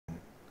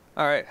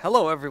Alright,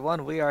 hello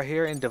everyone, we are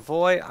here in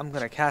Davoi. I'm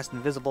going to cast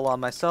Invisible on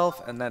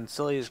myself, and then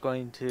Silly is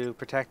going to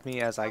protect me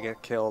as I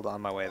get killed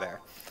on my way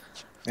there.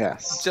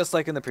 Yes. Just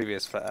like in the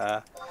previous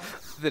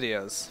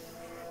videos.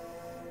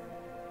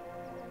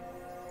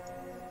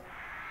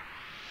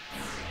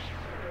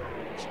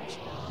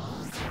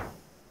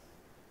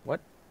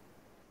 What?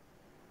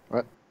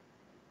 What?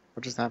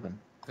 What just happened?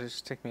 Did it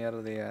just take me out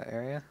of the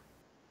area?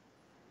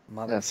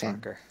 Yeah, same.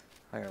 Motherfucker.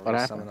 I gotta What resummon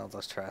happened? all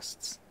those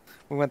chests.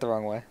 We went the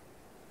wrong way.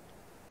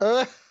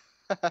 Uh,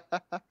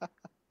 I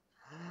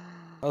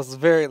was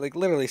very,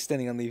 literally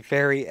standing on the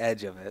very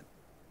edge of it.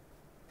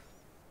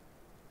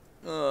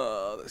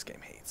 Oh, this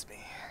game hates me.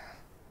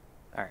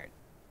 Alright.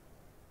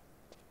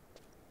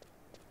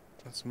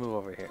 Let's move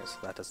over here so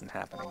that doesn't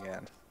happen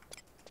again.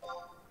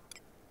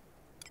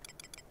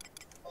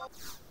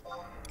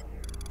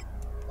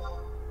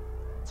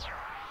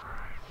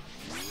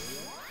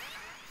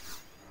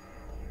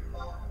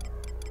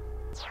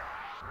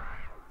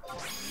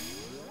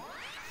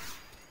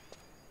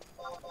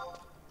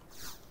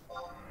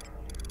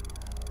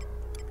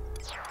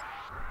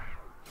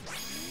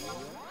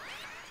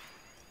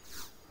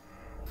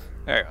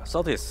 There you go.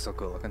 Salty is so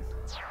cool looking.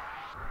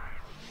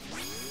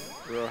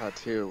 Roha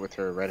too with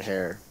her red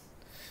hair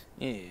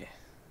Yeah.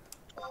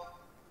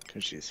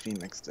 because she's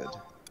phoenixed.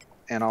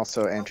 And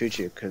also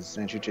Antucci because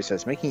Antucci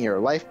says making your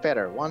life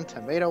better one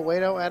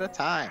tomato at a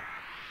time.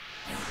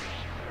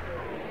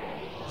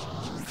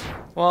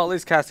 Well, at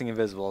least casting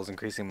Invisible is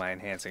increasing my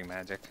enhancing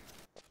magic.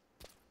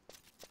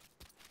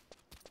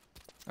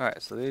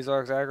 Alright, so these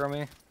orcs aggro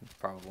me?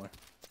 Probably.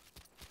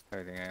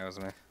 Everything aggroes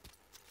me.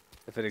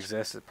 If it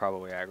exists, it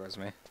probably aggroes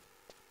me.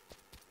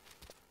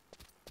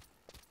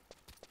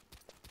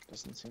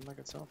 Doesn't seem like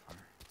it so far.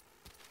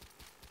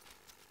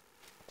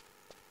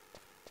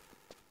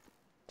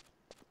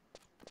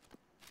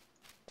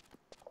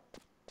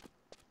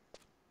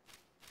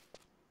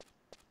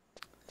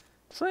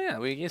 So yeah,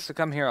 we used to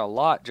come here a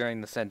lot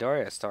during the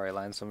Sandoria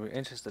storyline, so we're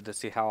interested to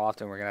see how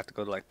often we're gonna have to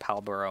go to like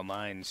Palboro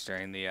Mines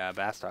during the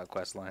Bastog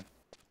quest line.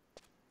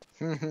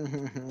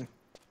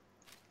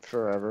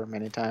 Forever,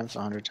 many times,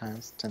 100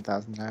 times,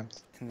 10,000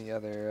 times. In the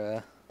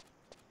other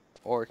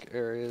orc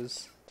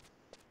areas.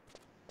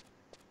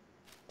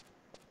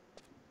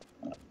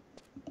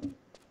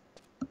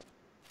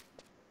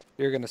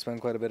 You're gonna spend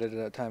quite a bit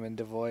of time in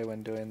Davoi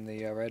when doing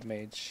the Red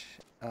Mage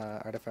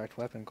Artifact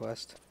weapon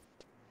quest.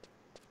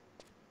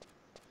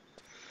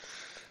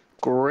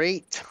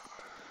 Great.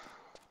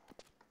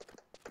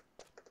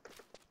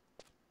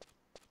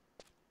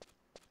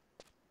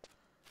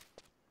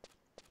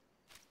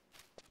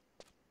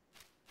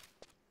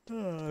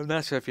 I'm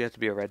not sure if you have to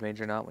be a Red Mage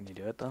or not when you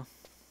do it, though.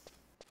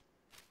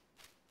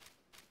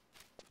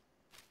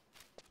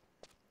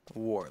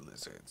 War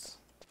Lizards.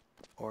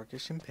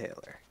 Orcish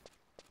Impaler.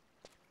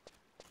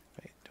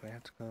 Wait, do I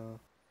have to go...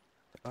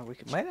 Oh,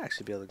 might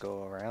actually be able to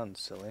go around,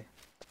 Silly.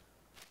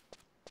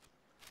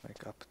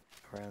 Like up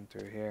around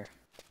through here.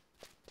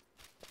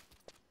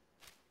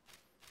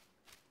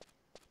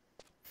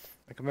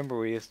 I can remember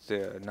we used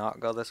to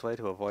not go this way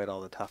to avoid all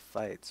the tough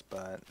fights,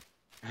 but...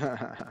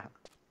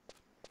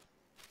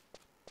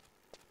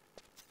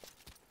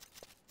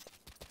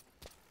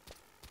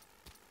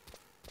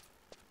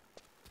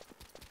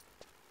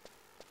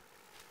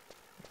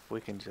 If we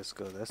can just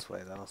go this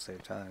way, that'll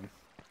save time.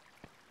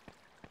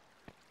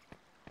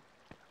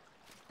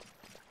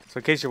 So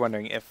in case you're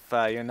wondering, if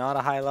you're not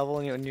a high level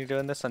when you're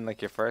doing this on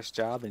like your first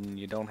job and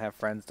you don't have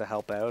friends to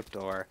help out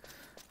or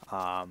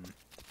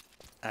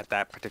at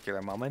that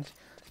particular moment,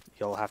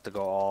 you'll have to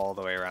go all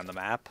the way around the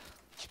map.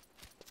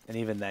 And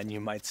even then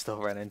you might still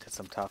run into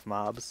some tough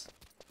mobs.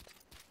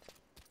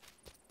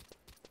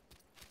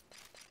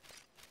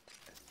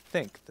 I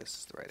think this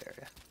is the right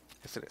area.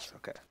 Yes it is,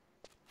 okay.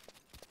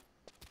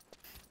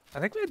 I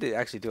think we had to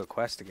actually do a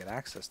quest to get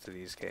access to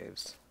these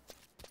caves.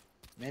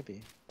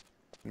 Maybe.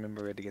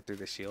 Remember we had to get through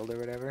the shield or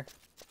whatever?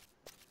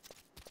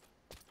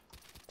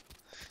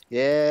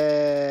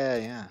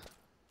 Yeah.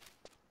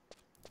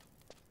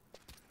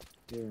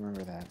 Do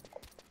remember that.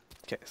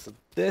 Okay, so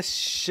this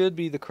should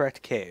be the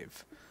correct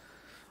cave.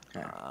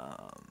 Okay.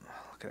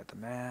 Looking at the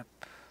map.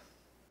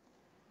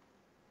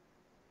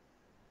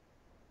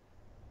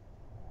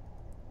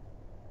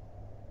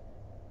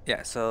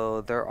 Yeah,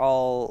 so they're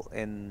all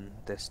in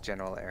this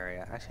general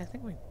area. Actually, I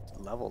think we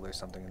leveled or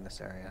something in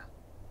this area.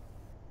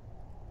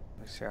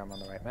 Make sure I'm on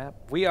the right map.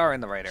 We are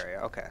in the right area.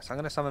 Okay, so I'm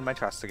going to summon my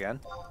trust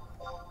again.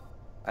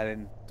 I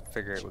didn't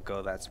figure it would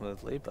go that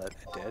smoothly, but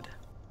it did.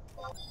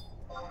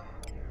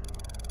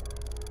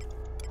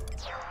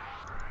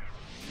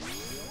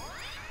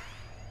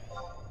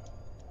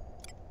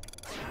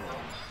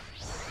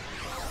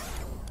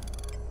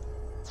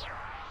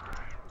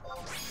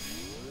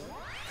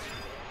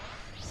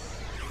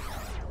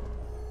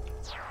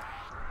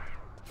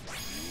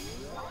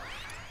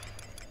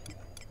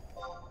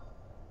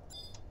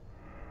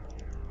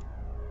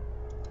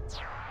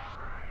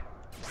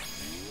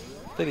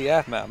 Lady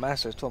Athma,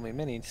 Master told me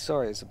many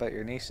stories about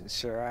your nation's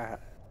Shirat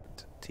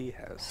tea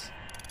house.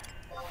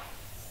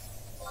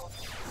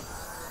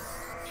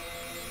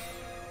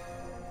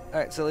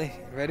 Alright, silly.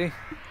 Ready?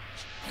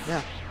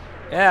 Yeah.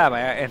 Yeah,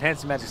 my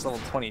enhanced magic's level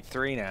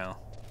 23 now.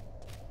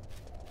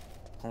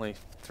 Only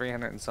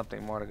 300 and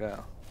something more to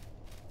go.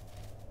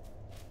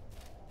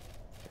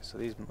 Okay, so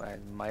these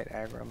might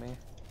aggro me.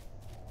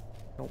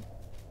 Nope.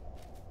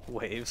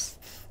 Waves.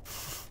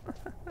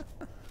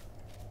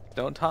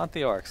 Don't taunt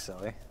the orcs,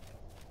 silly.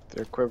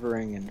 They're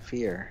quivering in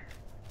fear.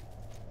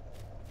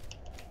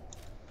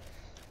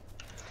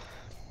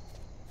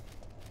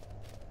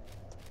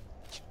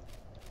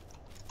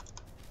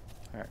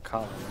 Alright,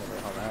 Colin, whatever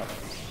the hell that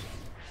was.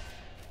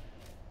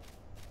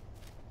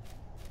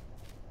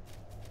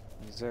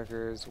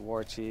 Berserkers,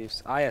 war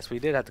chiefs. Ah, yes, we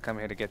did have to come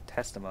here to get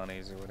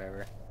testimonies or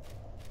whatever.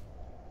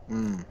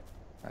 Hmm.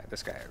 Alright,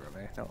 this guy aggroed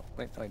me. No,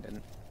 wait, no, he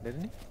didn't.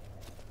 Didn't he?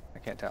 I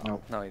can't tell.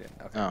 Nope. No, he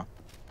didn't. Okay. Oh.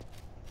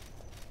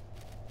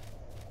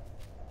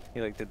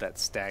 He like did that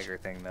stagger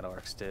thing that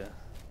orcs do.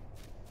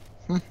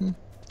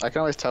 I can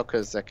always tell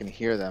because I can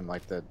hear them,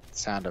 like the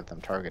sound of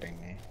them targeting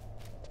me.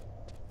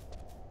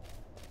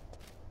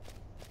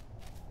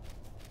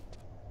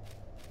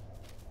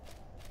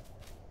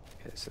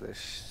 Okay, so there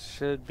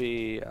should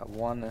be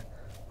one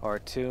or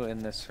two in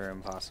this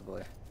room,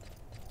 possibly.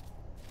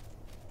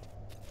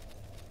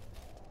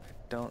 I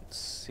don't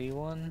see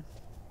one.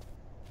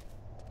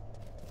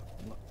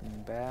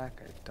 Looking back,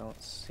 I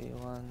don't see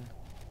one.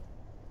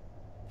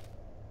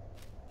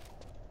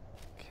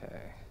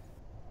 Okay.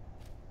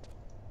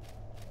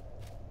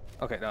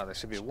 Okay, no, there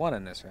should be one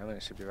in this room, and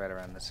it should be right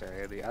around this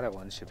area. The other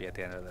one should be at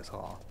the end of this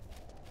hall.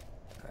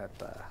 At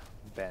the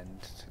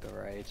bend to the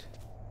right.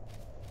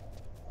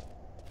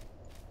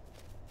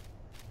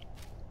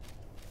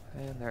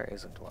 And there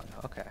isn't one.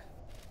 Okay.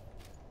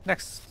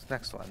 Next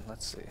one.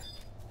 Let's see.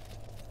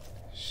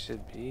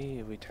 Should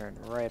be, we turn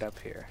right up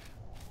here.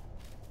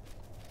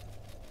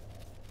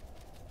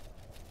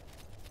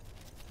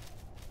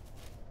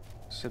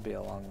 Should be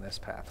along this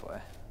pathway.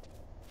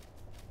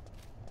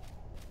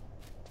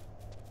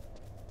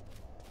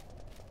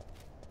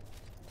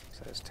 Is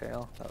that his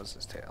tail? That was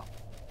his tail.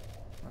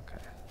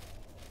 Okay.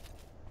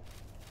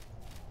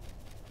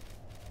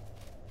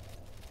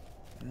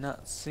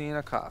 Not seeing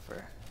a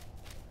coffer.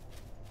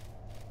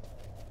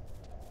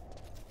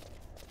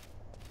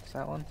 Is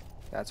that one?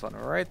 That's one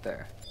right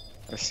there.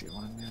 I see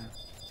one, yeah.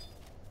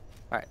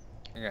 Alright,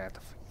 you're gonna have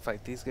to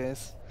fight these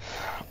guys.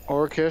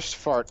 Orcish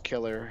fart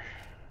killer.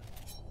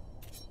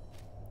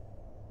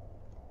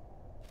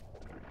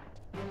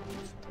 Did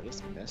I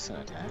just miss an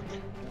attack?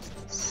 What is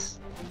this?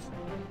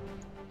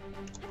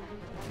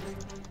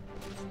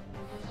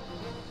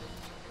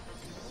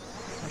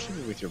 How should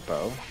you be with your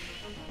bow?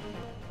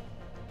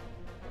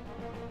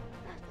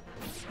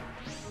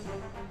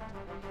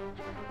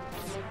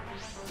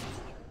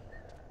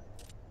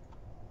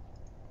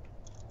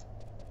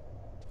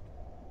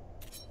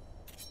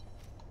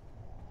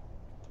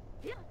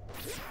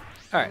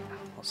 Alright,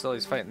 well, still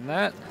he's fighting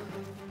that.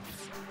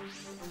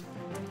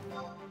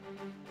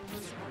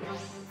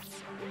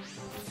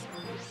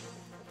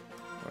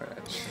 We're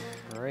gonna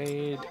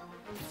trade.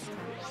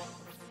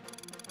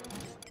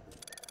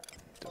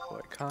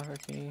 Deploy coffer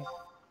key.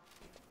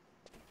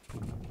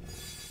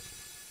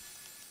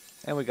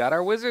 And we got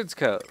our wizard's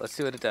coat. Let's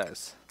see what it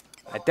does.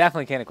 I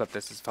definitely can't equip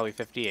this. It's probably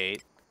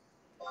 58.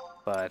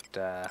 But,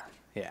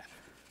 yeah.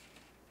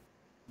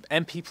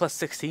 MP plus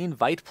 16,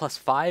 Vite plus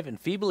 5,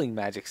 Enfeebling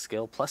Magic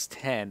skill plus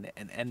 10,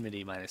 and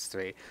Enmity minus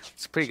 3.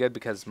 It's pretty good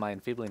because my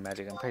Enfeebling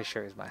Magic, I'm pretty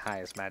sure, is my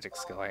highest magic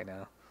skill right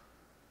now.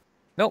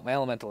 Nope, my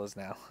Elemental is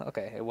now.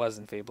 Okay, it was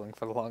Enfeebling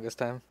for the longest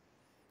time.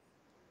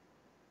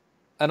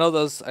 I know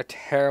those are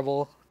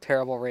terrible,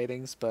 terrible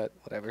ratings, but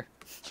whatever.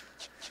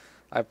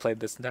 I've played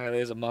this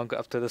entirely as a monk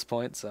up to this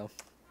point, so.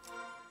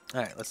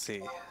 Alright, let's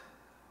see.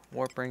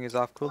 Warp Ring is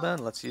off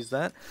cooldown. Let's use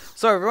that.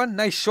 So everyone,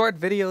 nice short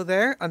video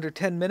there, under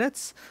 10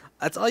 minutes.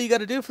 That's all you got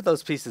to do for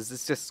those pieces.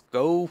 Is just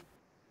go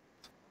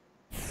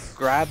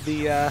grab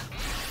the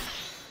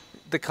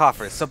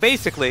coffers. So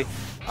basically,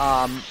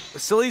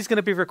 Silly's going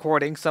to be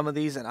recording some of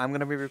these, and I'm going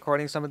to be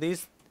recording some of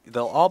these.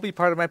 They'll all be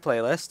part of my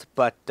playlist,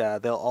 but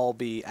they'll all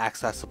be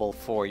accessible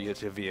for you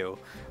to view.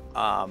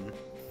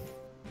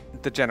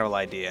 The general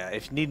idea.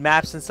 If you need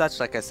maps and such,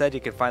 like I said, you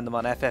can find them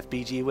on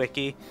FFBG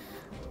Wiki.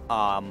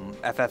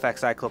 FFX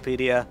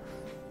Cyclopedia,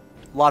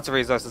 lots of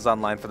resources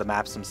online for the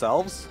maps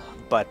themselves,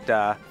 but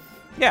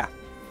yeah.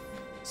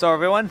 So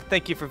everyone,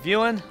 thank you for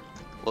viewing.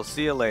 We'll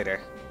see you later.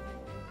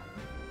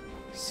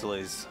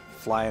 Silly's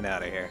flying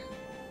out of here.